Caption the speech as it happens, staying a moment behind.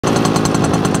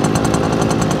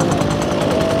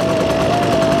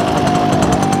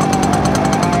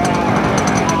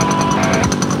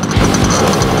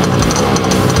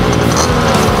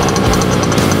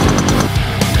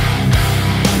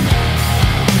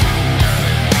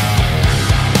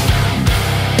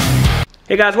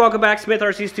Hey guys, welcome back. Smith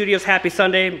RC Studios. Happy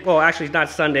Sunday. Well, actually it's not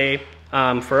Sunday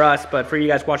for us, but for you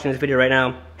guys watching this video right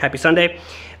now, happy Sunday.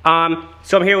 So I'm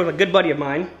here with a good buddy of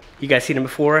mine. You guys seen him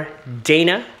before.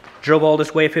 Dana drove all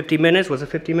this way 50 minutes. Was it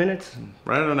 50 minutes?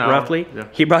 Right on an hour. Roughly. Yeah.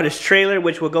 He brought his trailer,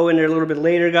 which we'll go in there a little bit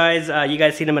later, guys. You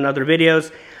guys seen him in other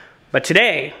videos. But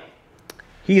today,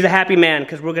 he's a happy man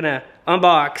because we're gonna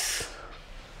unbox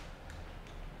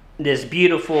this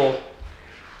beautiful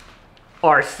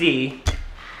RC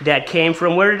that came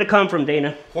from, where did it come from,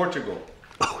 Dana? Portugal.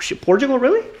 Oh shit, Portugal,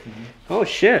 really? Oh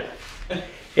shit.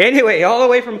 Anyway, all the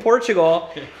way from Portugal.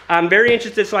 I'm very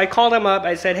interested, so I called him up.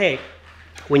 I said, hey,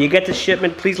 when you get the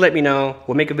shipment, please let me know.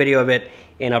 We'll make a video of it,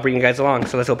 and I'll bring you guys along.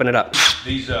 So let's open it up.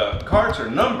 These carts are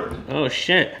numbered. Oh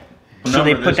shit. So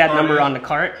they put that number on the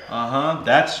cart? Uh-huh.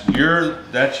 That's the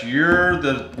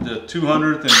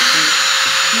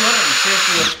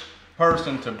 250th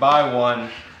person to buy one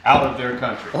out of their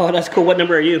country. Oh, that's cool. What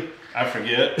number are you? I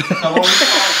forget. How long you called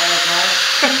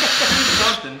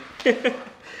last night?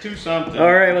 Two something.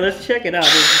 All right, well, let's check it out.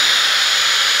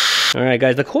 All right,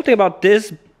 guys, the cool thing about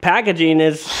this packaging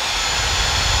is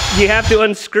you have to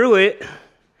unscrew it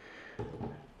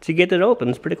to get it open.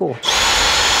 It's pretty cool.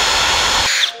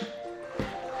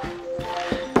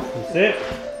 That's it.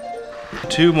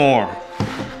 Two more.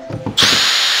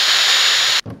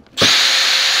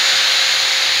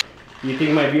 You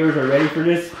think my viewers are ready for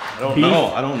this? I don't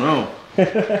know. I don't know.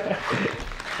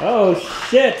 Oh,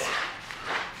 shit.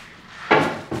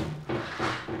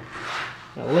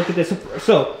 Now look at this.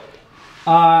 So,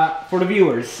 for the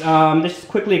viewers, let's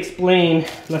quickly explain.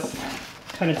 Let's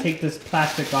kind of take this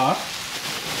plastic off.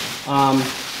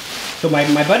 So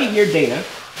my buddy here, Dana,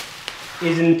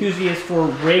 is an enthusiast for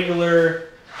regular,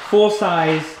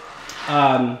 full-size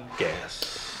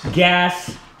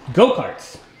gas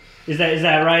go-karts. Is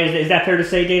that right? Is that fair to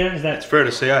say, Dana? It's fair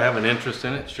to say I have an interest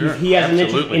in it, sure. He has an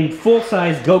interest in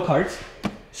full-size go-karts.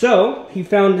 So, he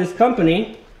found this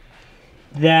company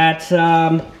that,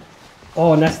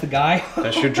 oh, and that's the guy.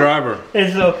 That's your driver.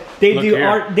 And so, they do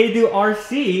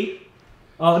RC.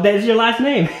 Oh, that is your last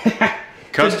name.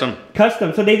 Custom.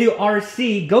 Custom. So, they do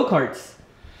RC go-karts.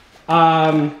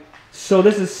 So,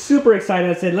 this is super exciting.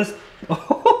 I said, let's...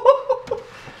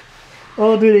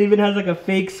 Oh, dude, it even has like a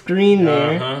fake screen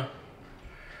there. Uh-huh.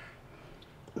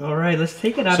 All right, let's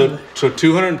take it out. So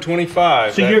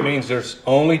 225, so that means there's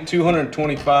only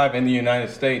 225 in the United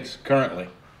States currently.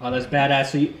 Oh, that's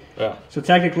badass. So, yeah. So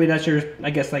technically that's your, I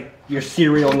guess, like your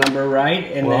serial number, right?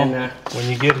 And well, then when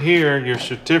you get here, your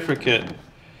certificate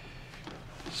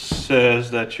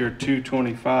says that you're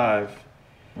 225.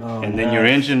 Oh, and then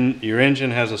nice. your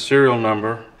engine has a serial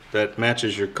number that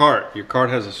matches your cart. Your cart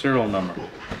has a serial number.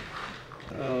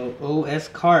 Oh,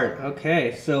 OsKart.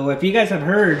 Okay, so if you guys have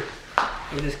heard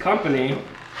of this company,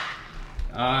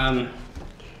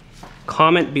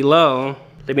 comment below.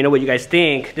 Let me know what you guys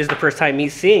think. This is the first time me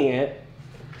seeing it,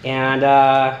 and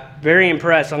very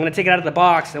impressed. So I'm gonna take it out of the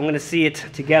box. I'm gonna see it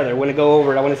together. We're gonna go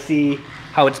over it. I want to see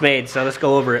how it's made. So let's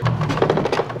go over it.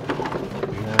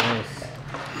 Nice.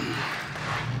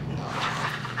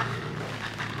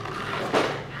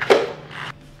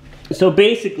 So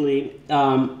basically,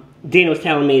 Dana was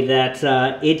telling me that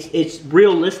it's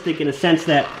realistic in a sense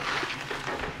that,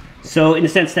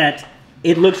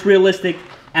 it looks realistic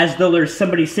as though there's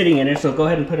somebody sitting in it. So go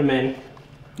ahead and put him in.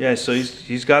 Yeah, so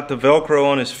he's got the Velcro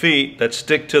on his feet that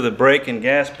stick to the brake and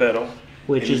gas pedal,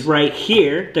 which is right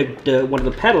here, the one of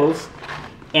the pedals,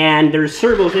 and there's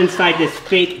servos inside this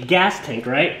fake gas tank,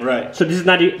 right? Right. So this is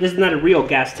not a real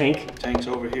gas tank. Tank's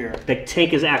over here. The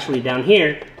tank is actually down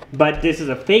here. But this is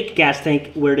a fake gas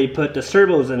tank where they put the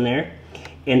servos in there,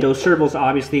 and those servos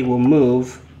obviously will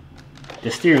move the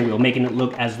steering wheel, making it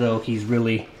look as though he's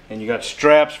really... And you got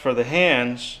straps for the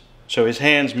hands, so his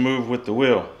hands move with the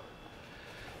wheel.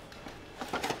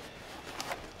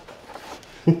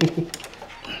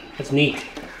 That's neat.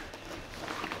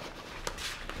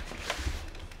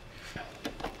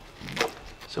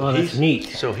 So that's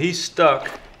neat. So he's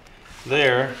stuck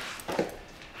there,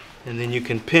 and then you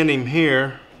can pin him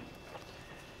here.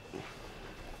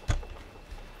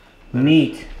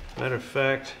 Neat. Matter of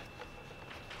fact,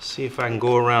 see if I can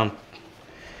go around.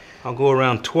 I'll go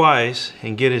around twice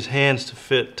and get his hands to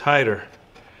fit tighter,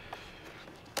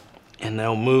 and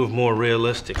they'll move more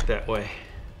realistic that way.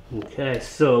 Okay,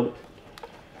 so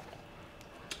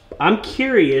I'm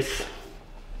curious.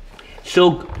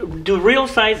 So do real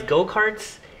size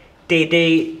go-karts, do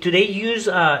they use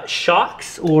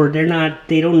shocks, or they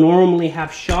don't normally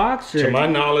have shocks? Or? To my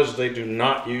knowledge, they do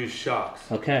not use shocks.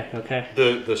 Okay, okay.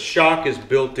 The shock is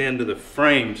built into the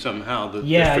frame somehow. The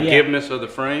forgiveness of the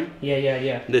frame.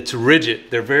 Yeah. It's rigid.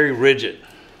 They're very rigid.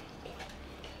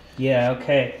 Yeah,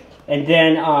 okay. And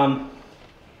then,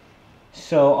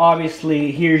 so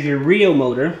obviously here's your real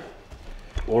motor,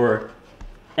 or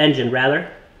engine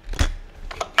rather.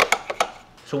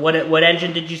 So what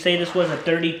engine did you say this was? A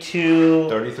 33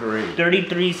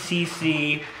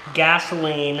 cc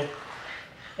gasoline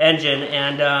engine.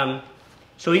 And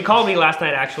so he called me last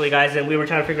night actually, guys, and we were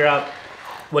trying to figure out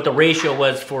what the ratio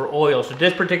was for oil. So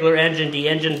this particular engine, the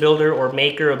engine builder or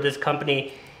maker of this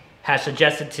company has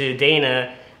suggested to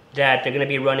Dana that they're going to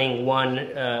be running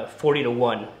 40 to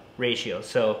 1 ratio.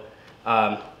 So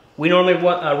we normally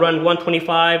run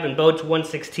 125 and boats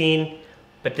 116,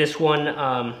 but this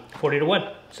one 40 to 1.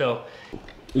 So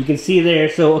you can see there.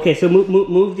 So okay, so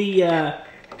move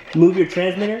your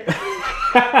transmitter.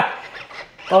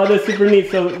 Oh, that's super neat.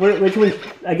 So which one?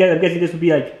 I'm guessing this would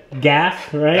be like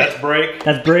gas, right? That's brake.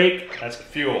 That's brake. That's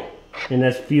fuel. And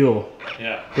that's fuel.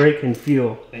 Yeah. Brake and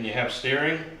fuel. Then you have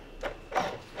steering.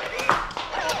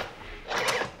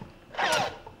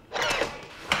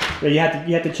 You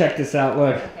have to check this out.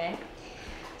 Look. Okay.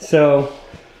 So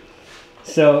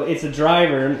it's a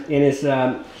driver, and it's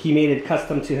he made it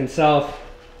custom to himself.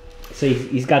 So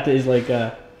he's got his like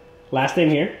last name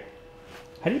here.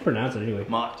 How do you pronounce it anyway?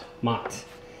 Mott. Mott.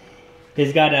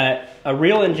 He's got a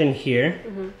real engine here,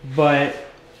 but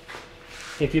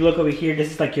if you look over here,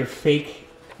 this is like your fake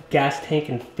gas tank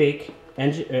and fake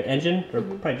engine, or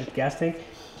probably just gas tank.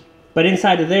 But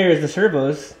inside of there is the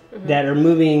servos that are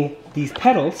moving these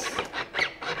pedals,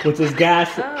 which is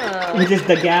gas, which is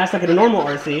the gas like in a normal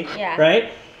RC,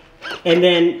 right? And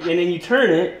then you turn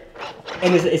it,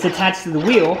 and it's attached to the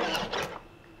wheel,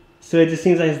 so it just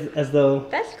seems as though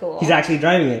that's cool. He's actually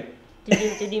driving it.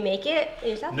 Did you make it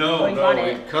yourself? No, we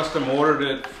custom ordered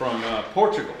it from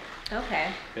Portugal. Okay.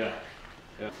 Yeah.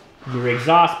 Your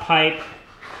exhaust pipe,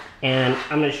 and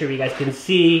I'm not sure if you guys can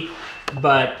see,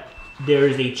 but there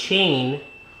is a chain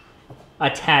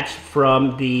attached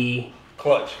from the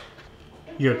clutch.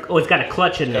 It's got a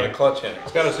clutch in there. It's got a clutch in it.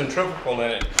 It's got a centrifugal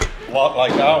in it, a lot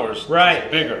like ours. Right.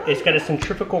 It's bigger. It's got a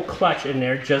centrifugal clutch in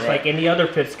there, just like any other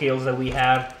fifth scales that we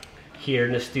have here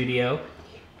in the studio.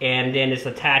 And then it's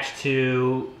attached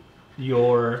to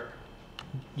your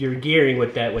gearing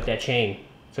with that chain.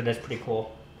 So that's pretty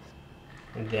cool.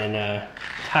 And then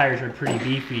tires are pretty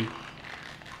beefy.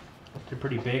 They're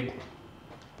pretty big.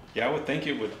 Yeah, I would think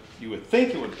it would. You would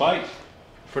think it would bite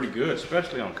pretty good,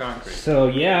 especially on concrete. So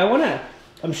yeah,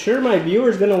 I'm sure my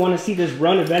viewers gonna want to see this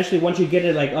run eventually once you get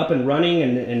it like up and running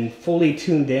and fully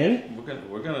tuned in.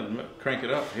 We're gonna crank it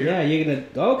up here. Yeah, you're gonna.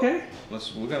 Okay.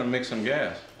 We're gonna mix some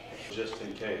gas, just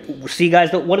in case. See,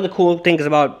 guys, one of the cool things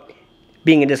about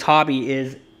being in this hobby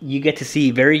is you get to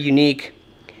see very unique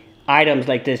items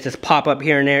like this just pop up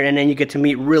here and there, and then you get to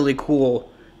meet really cool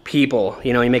people.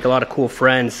 You know, you make a lot of cool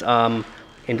friends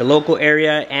in the local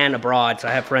area and abroad. So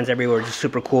I have friends everywhere. Just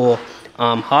super cool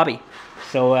hobby.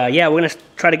 So yeah, we're gonna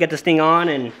try to get this thing on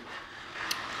and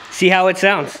see how it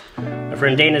sounds. My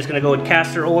friend Dana's gonna go with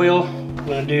castor oil.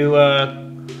 We're gonna do.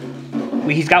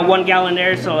 He's got 1 gallon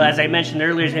there, so as I mentioned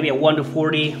earlier, it's gonna be a 1 to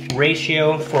 40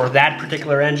 ratio for that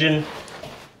particular engine.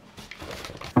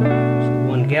 So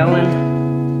 1 gallon,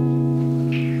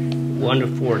 1 to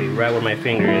 40, right where my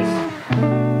finger is.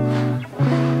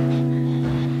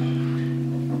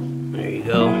 There you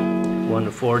go, 1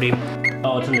 to 40.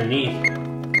 Oh, it's underneath.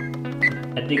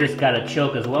 I think it's got a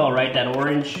choke as well, right? That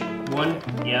orange one?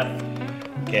 Yep.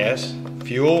 Gas,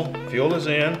 fuel is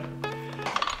in.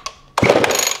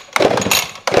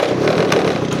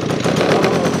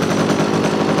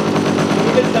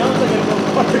 It sounds like a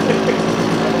go-kart.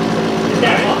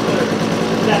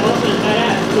 That muffler is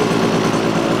badass.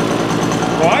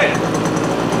 Quiet.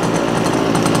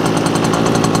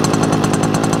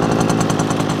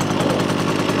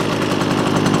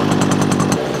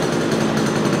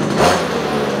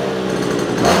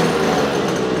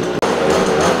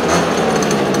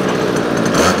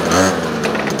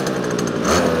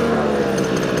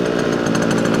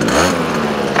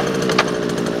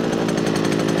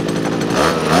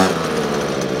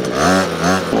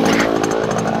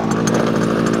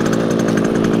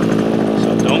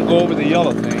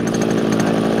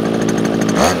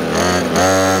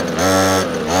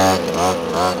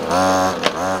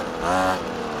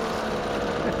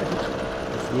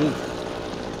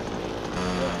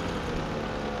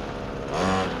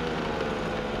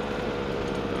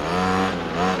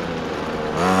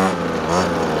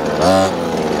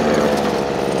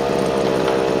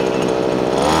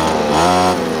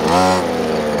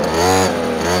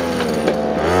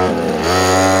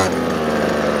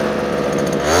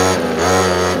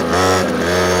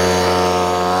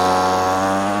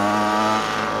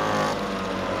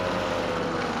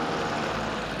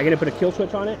 I gotta put a kill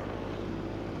switch on it?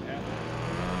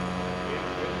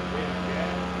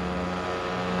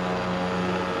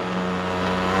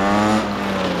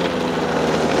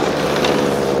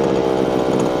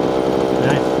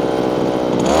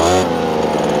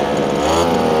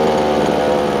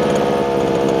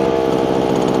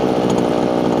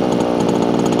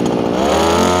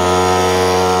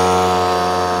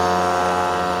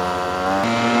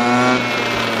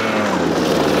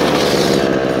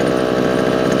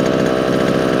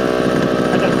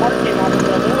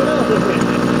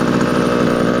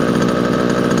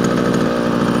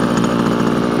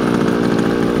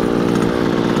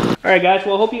 All right, guys.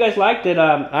 Well, hope you guys liked it.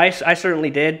 I certainly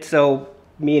did. So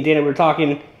me and Dana were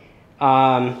talking.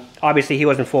 Obviously, he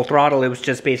wasn't full throttle. It was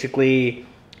just basically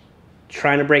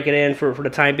trying to break it in for the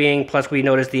time being. Plus, we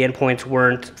noticed the endpoints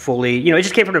weren't fully, you know, it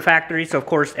just came from the factory. So, of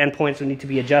course, endpoints would need to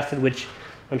be adjusted, which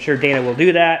I'm sure Dana will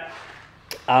do that.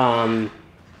 The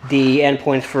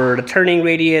endpoints for the turning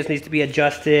radius needs to be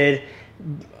adjusted.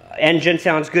 Engine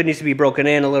sounds good, needs to be broken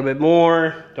in a little bit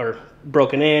more, or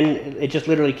broken in. It just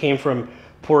literally came from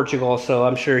Portugal, so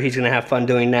I'm sure he's gonna have fun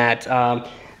doing that.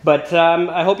 But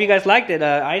I hope you guys liked it.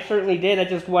 I certainly did. I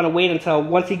just want to wait until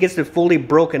once he gets it fully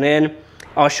broken in.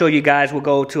 I'll show you guys. We'll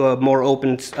go to a more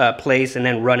open place and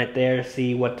then run it there,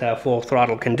 see what full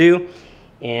throttle can do.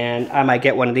 And I might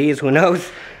get one of these, who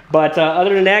knows. But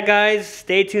other than that, guys,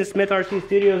 stay tuned. Smith RC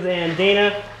Studios. And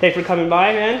Dana, thanks for coming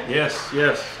by, man. Yes,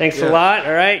 yes. Thanks a lot.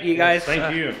 All right, you guys.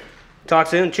 Thank you. Talk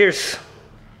soon. Cheers.